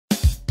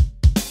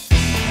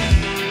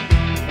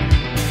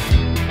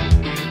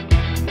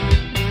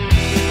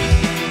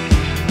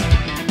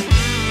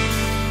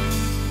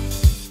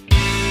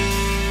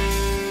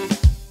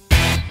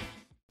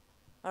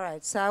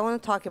Right, so I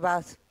want to talk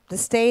about the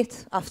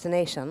state of the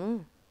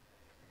nation,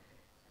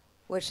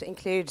 which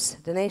includes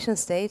the nation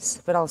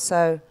states, but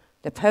also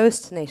the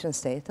post-nation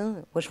state,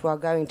 which we are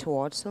going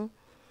towards.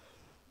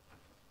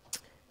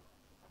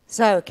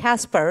 So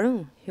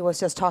Casper, he was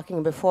just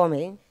talking before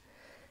me,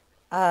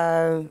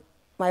 my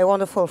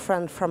wonderful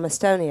friend from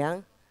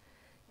Estonia,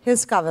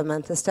 his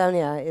government,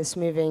 Estonia, is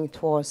moving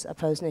towards a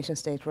post-nation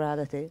state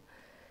reality.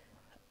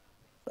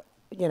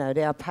 You know,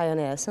 they are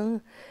pioneers.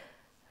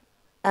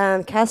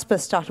 And Casper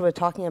started with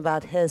talking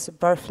about his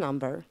birth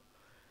number.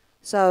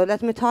 So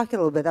let me talk a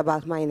little bit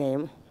about my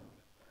name.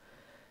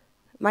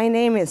 My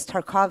name is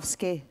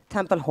Tarkowski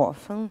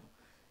Tempelhof.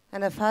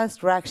 And the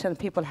first reaction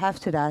people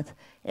have to that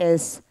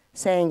is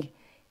saying,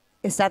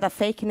 is that a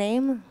fake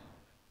name?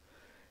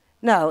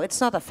 No, it's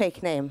not a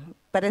fake name,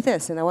 but it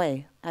is in a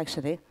way,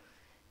 actually.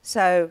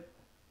 So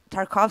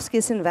Tarkowski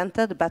is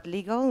invented but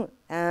legal,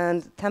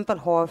 and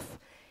Tempelhof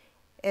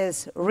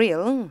is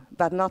real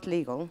but not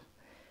legal.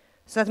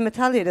 So let me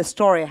tell you the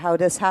story how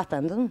this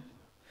happened.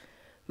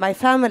 My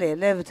family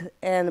lived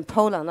in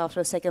Poland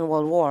after the Second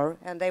World War,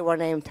 and they were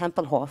named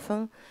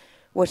Tempelhof,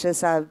 which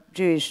is a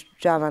Jewish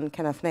German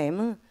kind of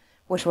name,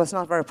 which was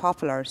not very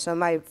popular. So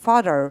my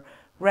father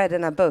read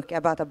in a book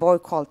about a boy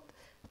called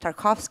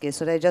Tarkowski,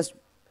 so they just,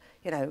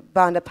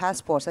 burned the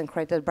passports and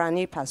created a brand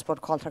new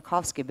passport called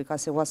Tarkowski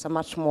because it was a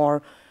much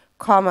more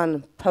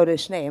common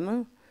Polish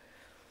name.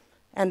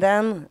 And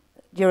then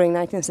during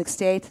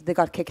 1968, they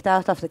got kicked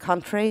out of the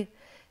country,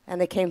 and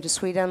they came to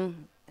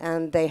Sweden,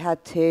 and they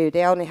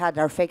only had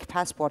their fake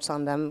passports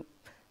on them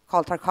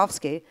called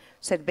Tarkowski,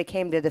 so it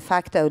became the de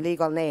facto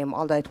legal name,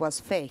 although it was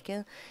fake,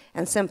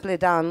 and simply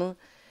done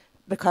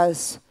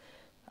because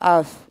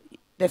of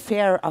the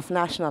fear of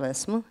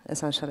nationalism,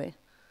 essentially.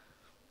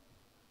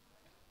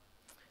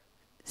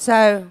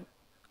 So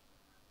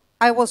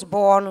I was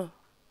born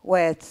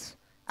with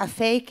a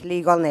fake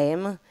legal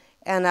name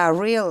and a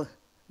real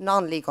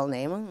non-legal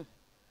name,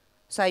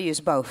 so I use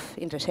both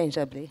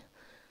interchangeably.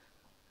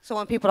 So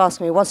when people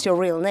ask me, what's your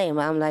real name?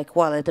 I'm like,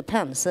 well, it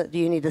depends. Do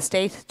you need the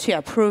state to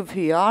approve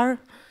who you are?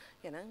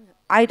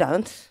 I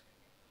don't.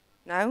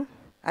 No.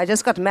 I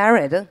just got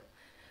married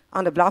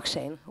on the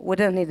blockchain. We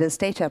don't need the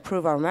state to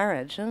approve our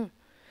marriage.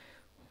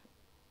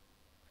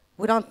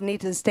 We don't need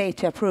the state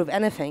to approve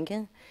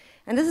anything.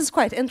 And this is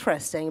quite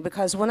interesting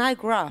because when I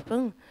grew up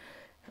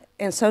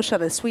in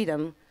socialist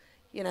Sweden,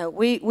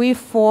 we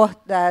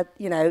thought that,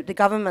 the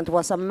government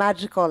was a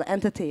magical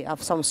entity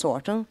of some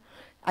sort,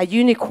 a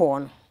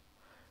unicorn.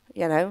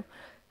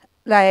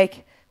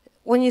 Like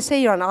when you say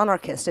you're an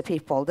anarchist to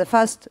people, the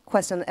first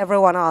question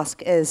everyone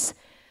asks is,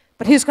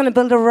 but who's going to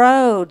build the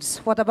roads?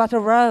 What about the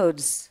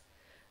roads?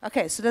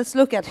 Okay, so let's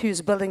look at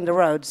who's building the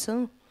roads.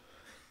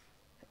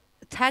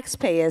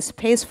 Taxpayers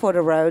pays for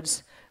the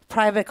roads,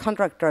 private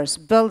contractors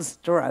builds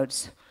the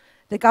roads.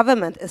 The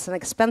government is an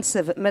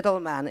expensive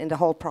middleman in the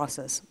whole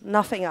process,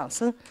 nothing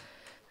else.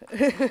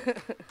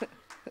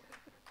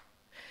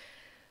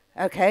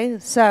 Okay,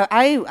 so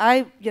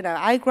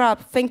I grew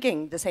up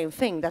thinking the same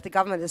thing, that the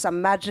government is a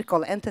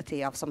magical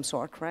entity of some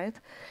sort, right?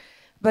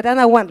 But then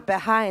I went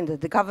behind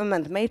the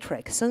government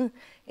matrix in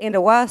the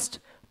worst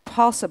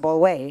possible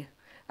way.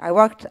 I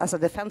worked as a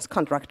defense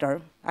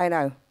contractor, I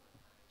know,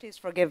 please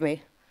forgive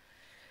me,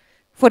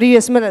 for the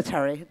US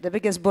military, the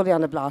biggest bully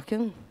on the block.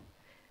 And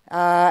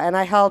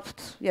I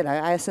helped,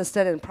 I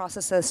assisted in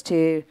processes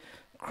to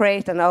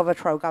create and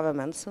overthrow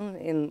governments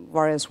in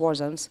various war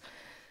zones.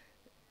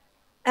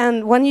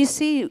 And when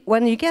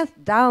you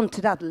get down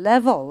to that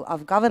level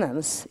of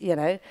governance,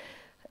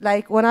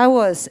 like when I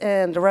was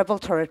in the rebel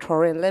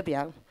territory in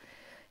Libya,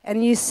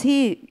 and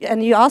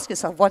you ask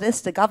yourself, what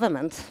is the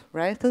government,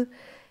 right?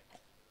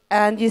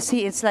 And you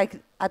see it's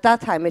like, at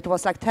that time, it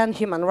was like 10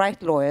 human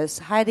rights lawyers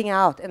hiding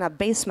out in a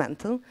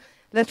basement,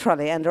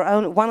 literally, and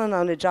their one and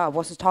only job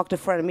was to talk to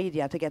foreign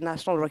media to get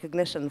national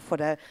recognition for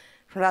the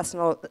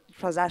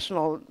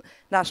Transnational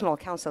National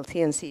Council,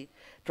 TNC,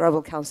 the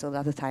rebel council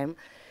at the time.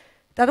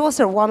 That was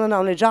their one and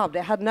only job.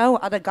 They had no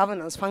other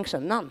governance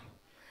function, none.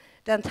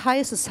 The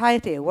entire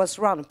society was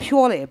run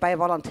purely by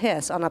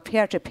volunteers on a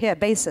peer-to-peer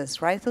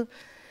basis, right?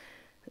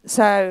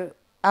 So,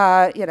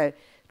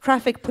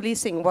 traffic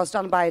policing was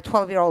done by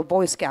 12-year-old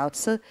Boy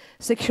Scouts.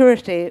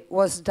 Security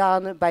was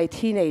done by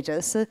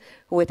teenagers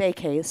with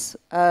AKs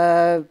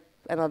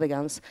and other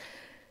guns.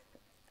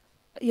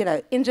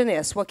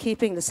 Engineers were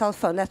keeping the cell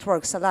phone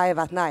networks alive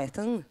at night.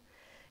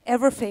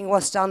 Everything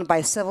was done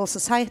by civil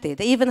society.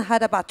 They even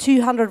had about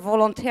 200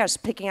 volunteers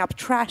picking up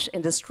trash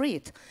in the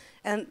street.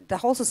 And the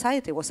whole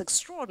society was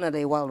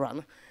extraordinarily well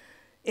run.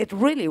 It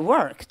really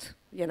worked,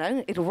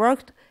 It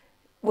worked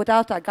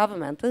without a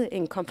government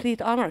in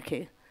complete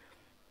anarchy.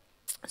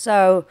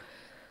 So,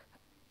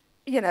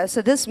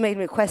 so this made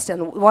me question,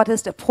 what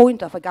is the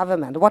point of a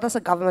government? What does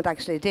a government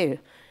actually do?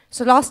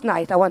 So last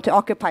night I went to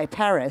Occupy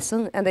Paris,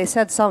 and they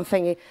said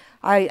something.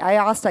 I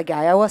asked a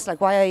guy, I was like,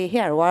 why are you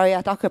here? Why are you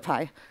at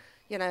Occupy?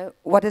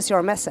 What is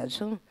your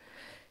message?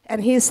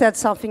 And he said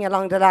something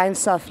along the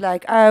lines of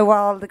like, oh,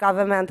 well, the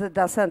government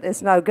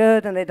is no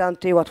good and they don't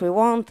do what we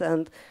want.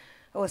 And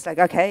I was like,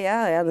 okay,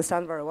 yeah, I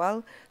understand very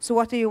well. So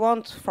what do you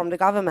want from the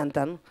government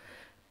then?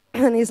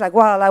 And he's like,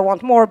 well, I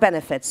want more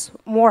benefits,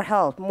 more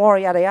help, more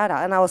yada yada.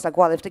 And I was like,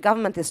 well, if the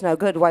government is no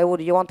good, why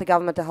would you want the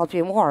government to help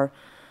you more,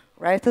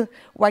 right?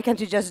 Why can't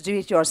you just do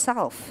it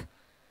yourself?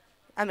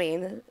 I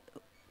mean,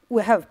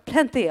 we have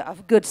plenty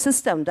of good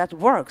system that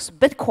works,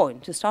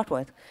 Bitcoin to start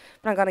with.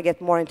 But I'm going to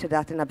get more into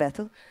that in a bit.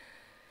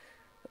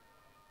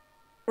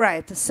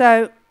 Right,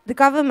 so the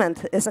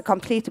government is a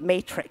complete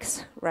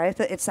matrix, right?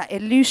 It's an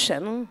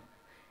illusion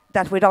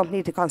that we don't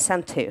need to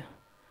consent to.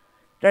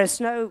 There is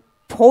no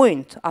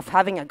point of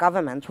having a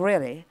government,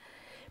 really.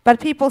 But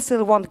people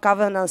still want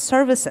governance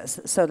services,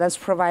 so let's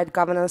provide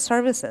governance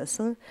services.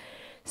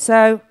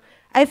 So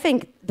I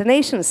think the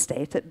nation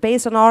state,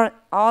 based on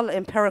all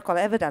empirical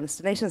evidence,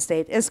 the nation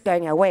state is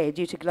going away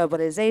due to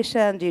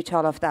globalization, due to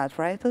all of that,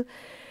 right?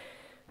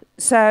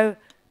 So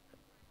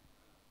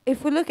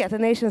if we look at the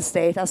nation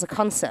state as a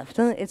concept,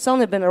 it's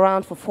only been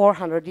around for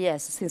 400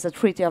 years, since the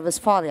Treaty of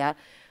Westphalia,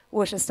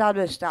 which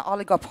established the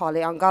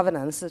oligopoly on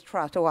governance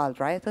throughout the world,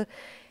 right?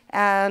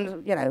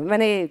 And, you know,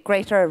 many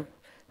greater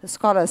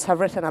scholars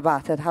have written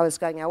about it, how it's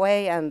going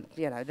away, and,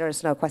 you know, there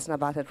is no question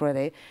about it,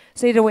 really.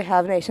 So either we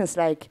have nations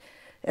like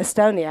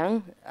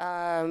Estonia,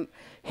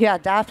 who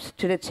adapt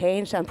to the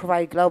change and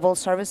provide global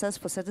services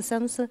for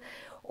citizens,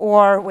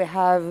 or we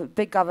have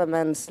big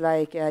governments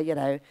like, you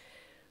know,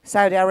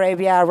 Saudi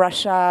Arabia,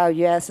 Russia,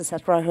 US,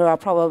 etc., who are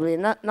probably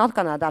not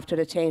going to adapt to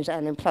the change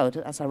and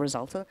implode as a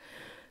result.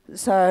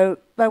 So,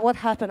 but what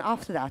happened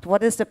after that?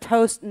 What is the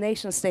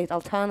post-nation-state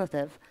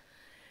alternative?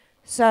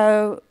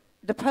 So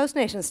the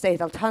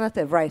post-nation-state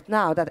alternative right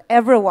now that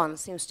everyone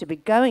seems to be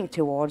going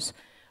towards,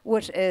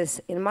 which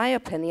is, in my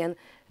opinion,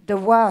 the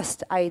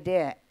worst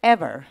idea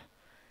ever,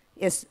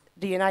 is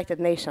the United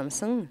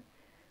Nations.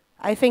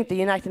 I think the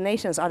United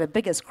Nations are the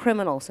biggest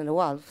criminals in the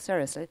world,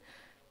 seriously.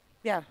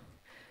 Yeah.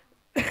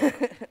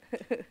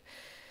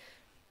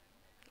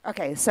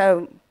 Okay,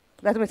 so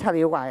let me tell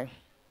you why.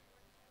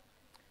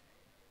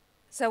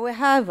 So we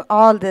have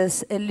all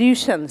these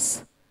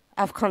illusions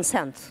of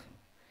consent.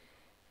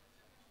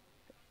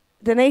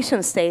 The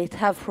nation state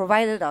have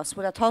provided us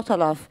with a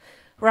total of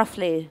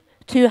roughly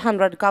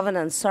 200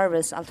 governance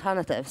service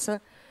alternatives,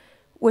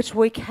 which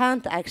we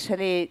can't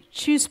actually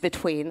choose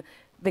between,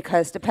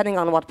 because depending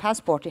on what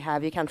passport you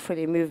have, you can't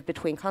freely move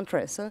between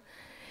countries.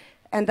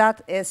 And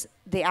that is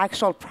the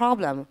actual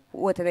problem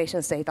with the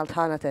nation-state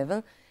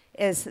alternative,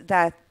 is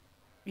that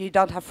you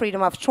don't have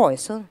freedom of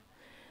choice.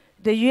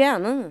 The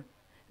UN,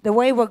 the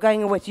way we're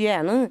going with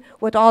UN,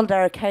 with all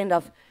their kind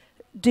of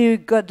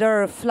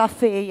do-gooder,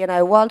 fluffy, you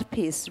know, world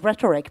peace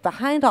rhetoric,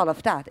 behind all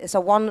of that is a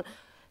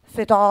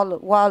one-fit-all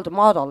world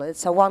model.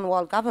 It's a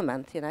one-world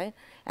government, you know,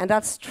 and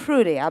that's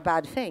truly a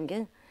bad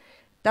thing.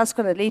 That's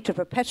going to lead to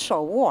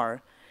perpetual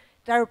war.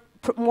 There are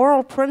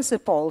moral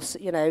principles,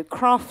 you know,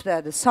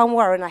 crafted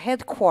somewhere in a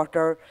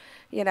headquarter,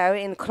 you know,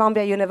 in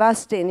Columbia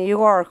University in New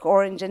York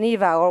or in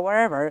Geneva or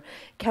wherever,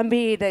 can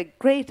be the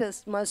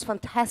greatest, most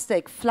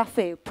fantastic,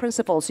 fluffy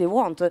principles you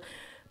want,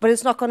 but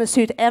it's not going to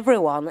suit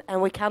everyone,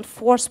 and we can't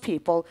force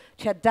people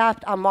to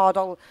adapt a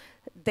model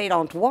they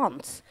don't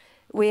want.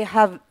 We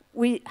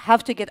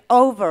have to get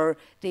over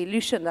the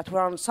illusion that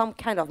we're on some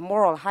kind of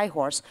moral high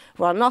horse.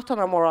 We're not on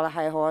a moral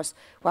high horse.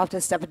 We have to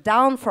step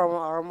down from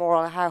our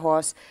moral high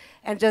horse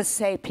and just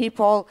say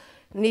people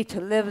need to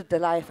live the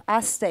life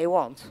as they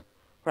want,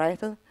 right?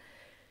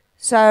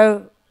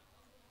 So,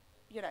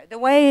 you know, the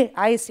way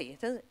I see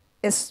it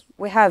is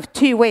we have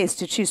two ways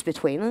to choose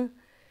between.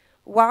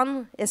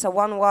 One is a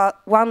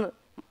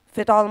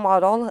one-fit-all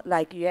model,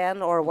 like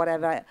UN or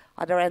whatever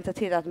other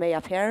entity that may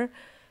appear.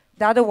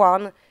 The other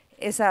one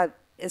is a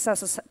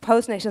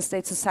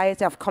post-nation-state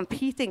society of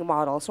competing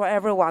models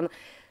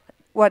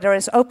where there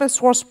is open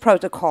source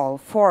protocol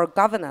for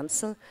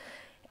governance,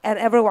 and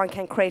everyone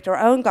can create their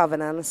own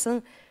governance,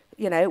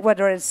 you know,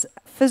 whether it's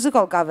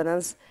physical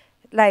governance,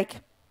 like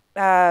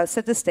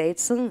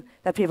city-states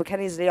that people can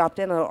easily opt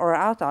in or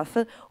out of,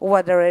 or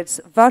whether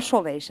it's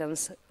virtual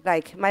nations,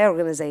 like my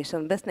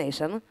organization,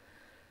 Bitnation,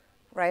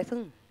 right?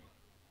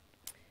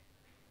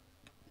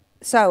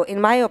 So, in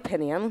my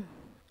opinion,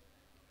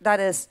 that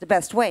is the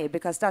best way,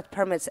 because that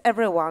permits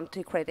everyone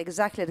to create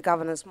exactly the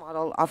governance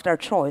model of their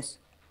choice.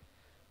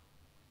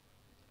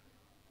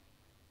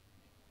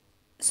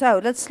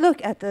 So let's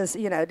look at this.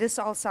 You know, this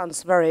all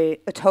sounds very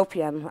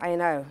utopian, I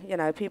know. You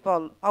know,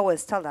 people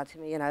always tell that to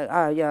me, you know,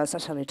 oh, you're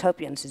such an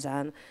utopian,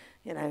 Susanne.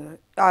 You know,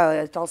 oh,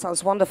 it all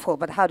sounds wonderful,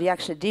 but how do you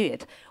actually do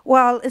it?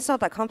 Well, it's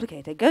not that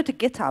complicated. Go to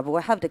GitHub, we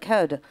have the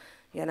code,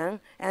 you know,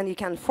 and you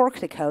can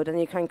fork the code and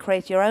you can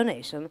create your own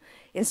nation.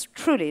 It's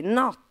truly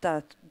not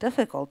that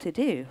difficult to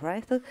do,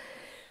 right?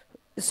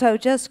 So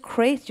just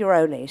create your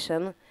own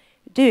nation,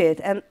 do it,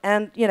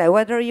 and you know,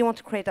 whether you want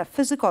to create a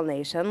physical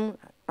nation,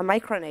 a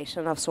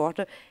micronation of sort,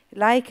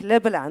 like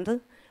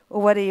Liberland,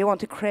 or whether you want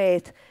to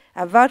create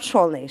a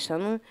virtual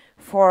nation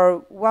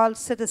for world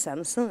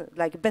citizens,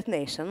 like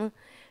Bitnation,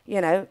 you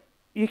know,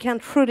 you can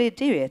truly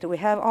do it. We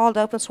have all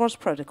the open source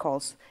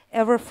protocols.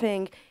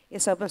 Everything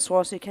is open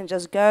source. You can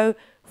just go,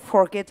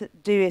 fork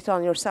it, do it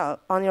on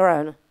yourself, on your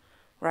own,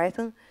 right?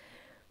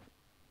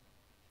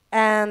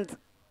 And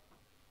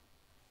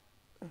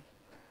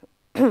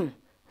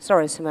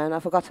sorry, Simone, I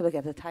forgot to look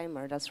at the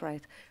timer. That's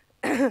right.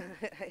 I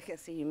can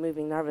see you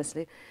moving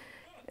nervously.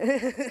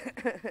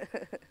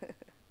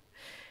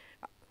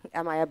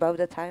 Am I above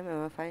the time?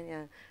 Am I fine?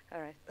 Yeah.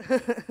 All right.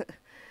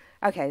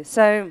 Okay.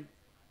 So,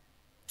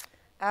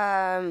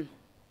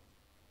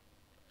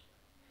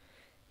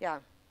 yeah.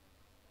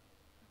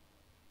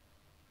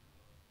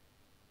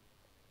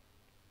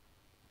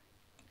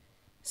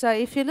 So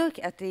if you look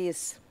at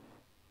these,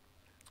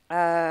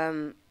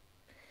 if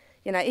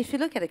you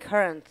look at the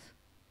current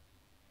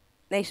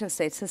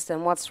nation-state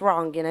system, what's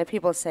wrong?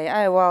 People say,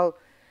 oh, well,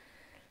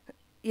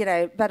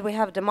 but we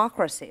have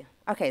democracy.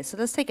 Okay, so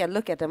let's take a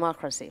look at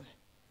democracy.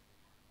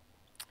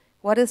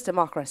 What is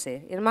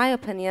democracy? In my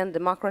opinion,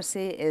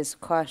 democracy is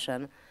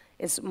coercion.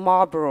 It's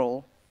mob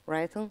rule,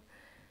 right?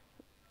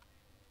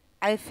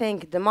 I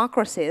think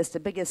democracy is the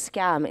biggest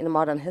scam in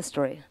modern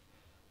history.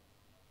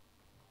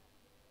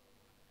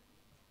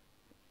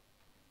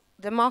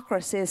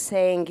 Democracy is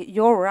saying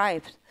your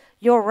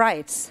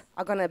rights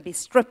are going to be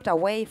stripped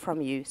away from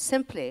you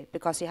simply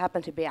because you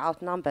happen to be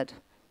outnumbered.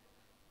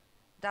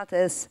 That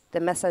is the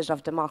message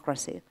of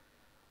democracy.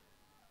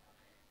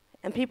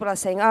 And people are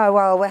saying, oh,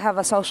 well, we have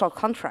a social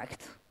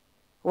contract.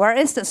 Where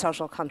is the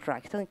social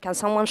contract? Can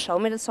someone show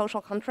me the social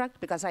contract?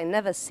 Because I've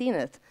never seen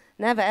it.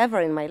 Never, ever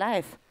in my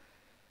life.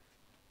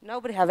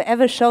 Nobody have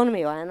ever shown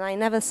me, and I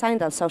never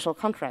signed that social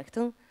contract.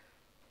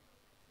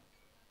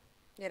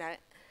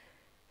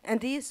 And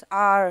these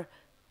are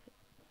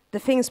the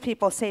things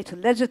people say to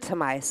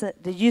legitimize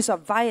the use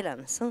of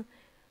violence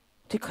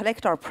to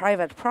collect our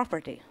private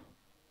property.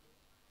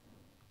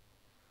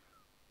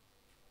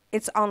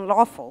 It's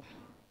unlawful.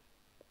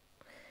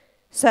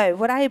 So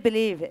what I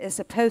believe is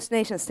a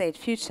post-nation-state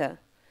future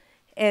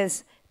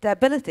is the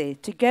ability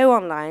to go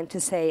online to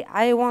say,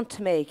 I want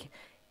to make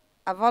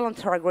a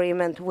voluntary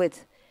agreement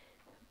with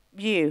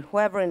you,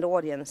 whoever in the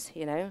audience,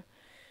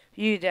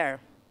 you there.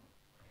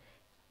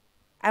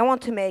 I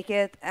want to make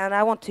it, and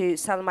I want to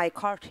sell my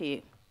car to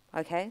you,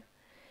 okay?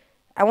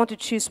 I want to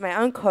choose my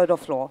own code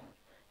of law.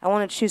 I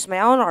want to choose my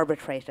own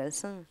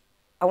arbitrators.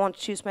 I want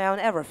to choose my own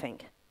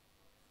everything.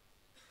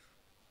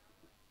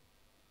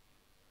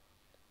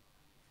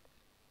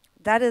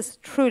 That is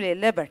truly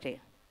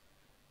liberty.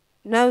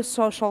 No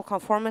social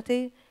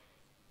conformity,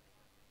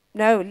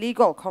 no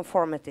legal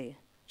conformity,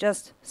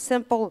 just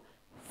simple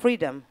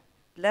freedom.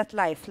 Let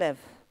life live.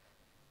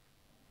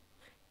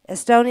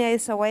 Estonia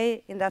is a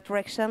way in that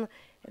direction.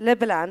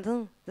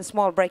 Liberland, the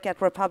small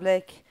breakout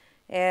republic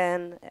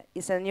in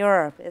Eastern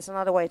Europe, is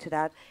another way to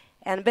that.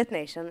 And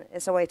Bitnation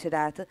is a way to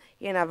that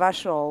in a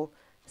virtual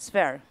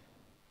sphere,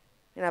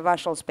 in a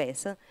virtual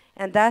space.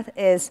 And that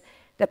is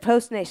the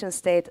post-nation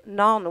state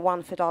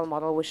non-one-fit-all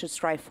model we should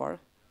strive for.